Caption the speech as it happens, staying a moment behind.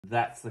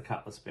That's the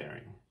Cutlass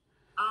bearing.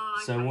 Oh,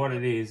 okay. So what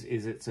it is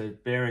it's a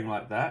bearing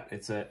like that.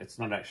 It's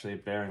not actually a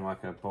bearing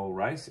like a ball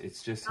race. It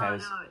just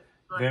has like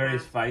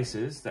various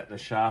faces that the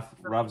shaft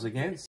rubs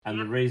against. And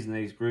the reason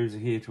these grooves are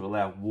here to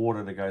allow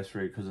water to go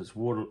through, because it's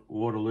water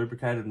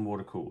lubricated and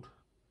water cooled.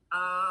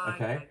 Oh,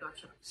 okay,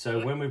 gotcha.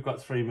 So when we've got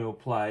 3mm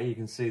play, you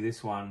can see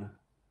this one,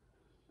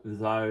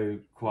 though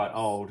quite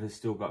old, has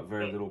still got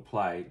very little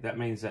play. That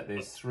means that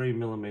there's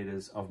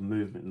 3mm of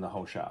movement in the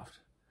whole shaft.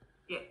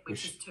 Yeah,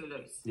 which is too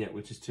loose. Yeah,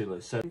 which is too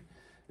loose. So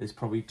there's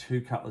probably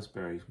 2 Cutlass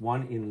bearings.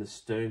 One in the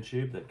stern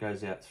tube that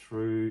goes out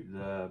through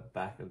the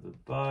back of the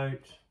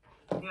boat.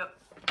 Yep.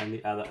 And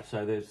the other,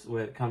 so there's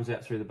where it comes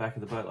out through the back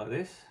of the boat like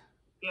this.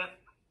 Yep.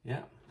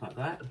 Yeah, like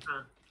that.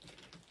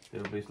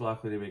 There'll be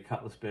likely to be a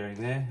Cutlass bearing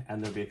there,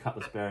 and there'll be a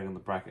Cutlass bearing on the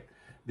bracket.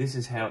 This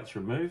is how it's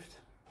removed.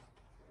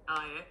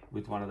 Oh, yeah.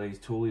 With one of these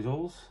toolie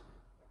tools.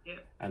 Yeah.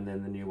 And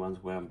then the new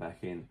one's wound back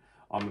in.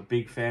 I'm a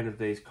big fan of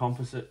these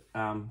composite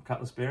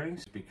Cutlass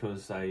bearings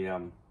because they,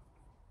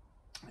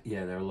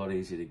 yeah, they're a lot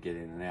easier to get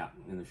in and out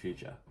in the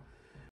future.